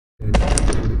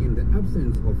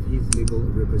absence of his legal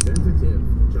representative,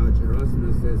 Judge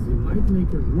Erasmus says he might make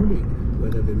a ruling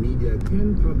whether the media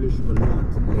can publish or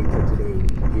not later today.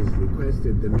 He's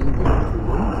requested the media to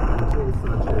wait until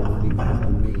such a ruling has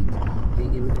been made. The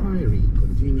inquiry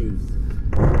continues.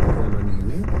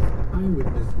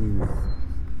 Eyewitness News.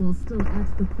 While still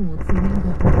at the courts, a member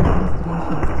of the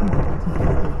investigations team that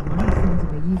investigated one of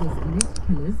Santiago's alleged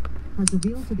killers has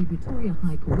revealed to the Pretoria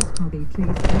High Court how they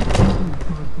traced and legally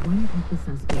charged one of the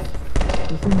suspects.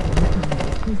 The Sunday Times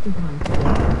is testifying today.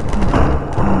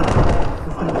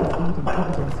 The state is gathering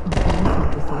evidence from police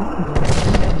officers who were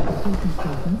confession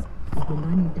statements of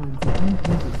Bonani Danza and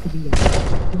Regis Sibiya.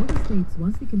 While the states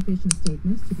wants the confession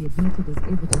statements to be admitted as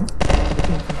evidence, the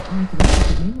defense is arguing that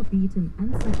the men were beaten and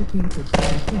suffocated by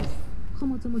the police.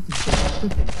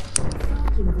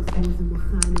 Sergeant Vismuzi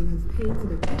Mokhane has painted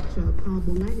a picture of how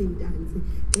Bonani Danza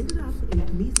ended up in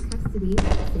police custody,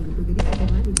 saying Brigadier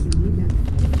Bonani Danza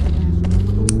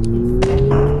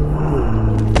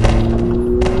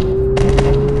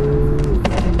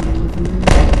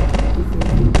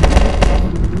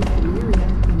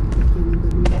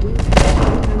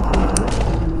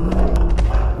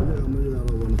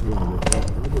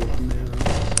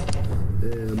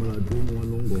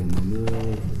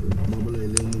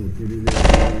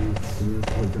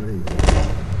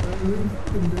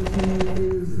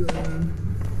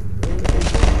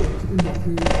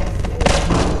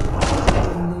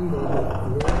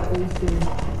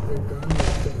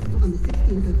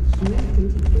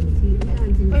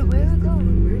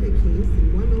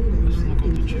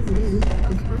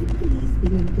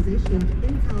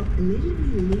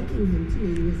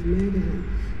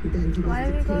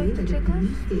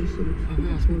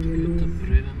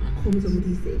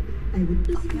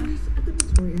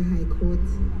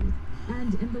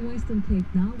And in the Western Cape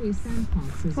now, where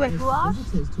SANParks is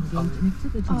visitors to engage in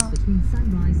activities between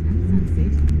sunrise and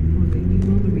sunset following the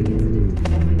robbery incident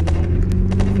at the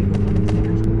several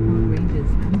national park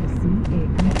rangers and the sea, air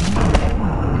and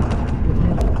ground were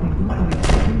led to a robbery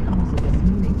 10 hours this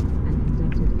morning and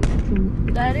conducted a patrol.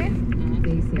 Daddy,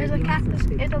 there's a cactus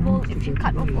edible if you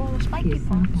cut off all the spiky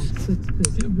parts.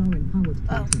 Spokesperson Lauren Howard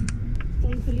Clinton.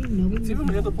 Thankfully, no one it's even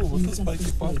edible with the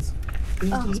spiky parts.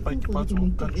 The spiky parts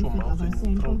will cut your mouth and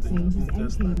throw them in the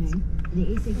intestines. The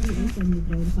SAPS and the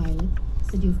Drone Pilot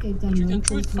City of Cape Town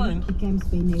the Camps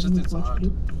Bay Neighborhood Watch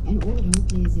Group and all role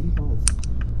players involved.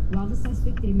 While the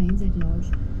suspect remains at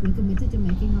large, we're committed to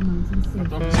making our mountains safe.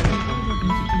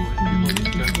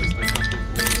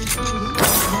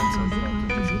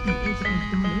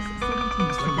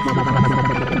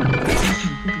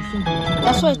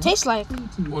 That's what it tastes like.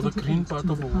 Or the green part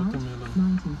of a watermelon.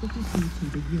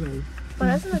 But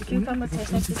doesn't the cucumber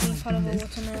taste like the green part of a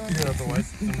watermelon? Yeah, the white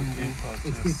and the green part.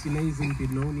 It's delays in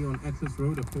Benoni on Access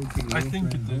Road approaching. I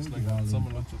think it tastes like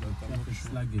similar to that. I'm not sure.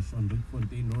 Sluggish on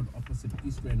Rietfontein Road opposite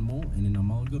East Rand Mall and in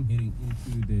Amalgam heading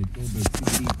into the Joburg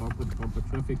City. Bumper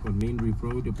traffic on Main Reef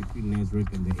Road between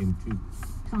Nazareth and the M2.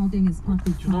 Clouding is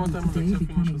partly cloudy today,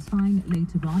 becoming fine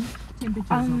later on.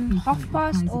 Temperatures are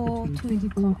peaking between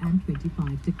 24 and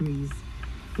 25 degrees.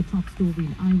 The top story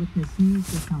in Eyewitness News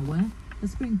this hour. The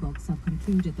Springboks have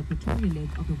concluded the Pretoria leg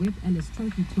of the Webb Ellis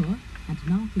Trophy Tour and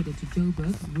now headed to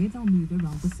Joburg, where they'll move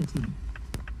around the city.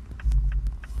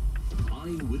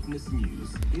 Eyewitness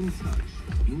News, in touch,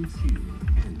 in tune,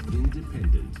 and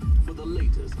independent. For the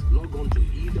latest, log on to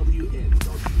ewn.co.za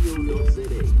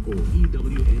or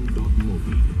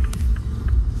ewn.mobi.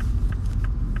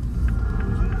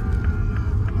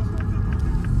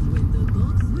 When the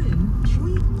Boks win,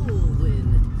 we all win.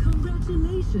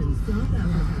 Congratulations, South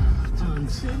Africa, on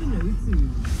 702.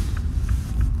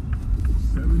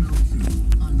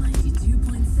 702. On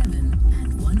 92.7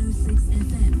 and 106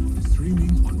 FM.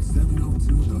 Streaming on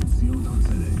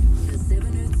 702.co.za. The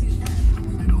 702 app.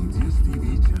 And on DSTV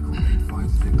channel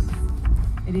 856.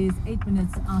 It is 8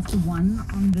 minutes after 1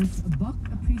 on this Bok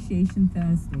Appreciation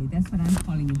Thursday. That's what I'm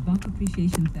calling it, Bok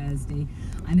Appreciation Thursday.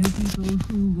 I know people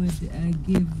who would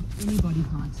give anybody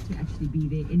heart to actually be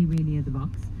there anywhere near the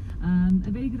Boks. A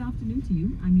very good afternoon to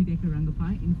you. I'm Rebecca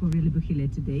Rangapai in for Rele Bukhile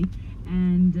today.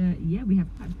 And yeah, we have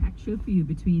quite a packed show for you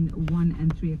between 1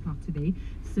 and 3 o'clock today.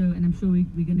 So, and I'm sure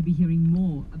we're going to be hearing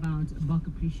more about Bok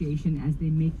Appreciation as they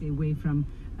make their way from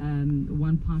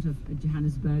one part of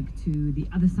Johannesburg to the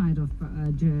other side of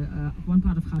one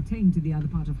part of Gauteng to the other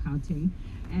part of Gauteng.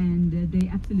 And they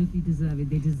absolutely deserve it.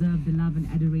 They deserve the love and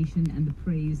adoration and the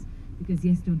praise. Because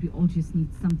yes, don't we all just need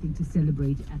something to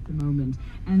celebrate at the moment?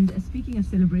 And speaking of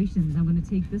celebrations, I'm going to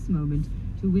take this moment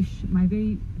to wish my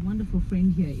very wonderful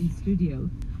friend here in studio,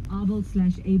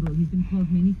 Abel/Abel. He's been called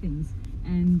many things,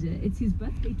 and it's his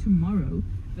birthday tomorrow.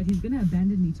 but he's going to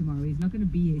abandon me tomorrow. He's not going to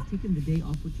be here. He's taken the day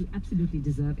off, which you absolutely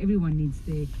deserve. Everyone needs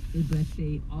their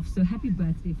birthday off. So happy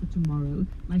birthday for tomorrow,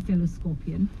 my fellow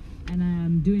Scorpion.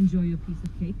 And do enjoy your piece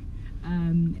of cake.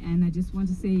 And I just want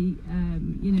to say,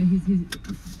 you know, he's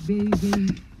very, very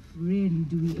rarely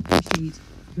do we appreciate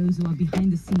those who are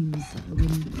behind the scenes, when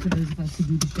for those of us who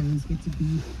do the shows get to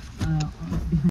be behind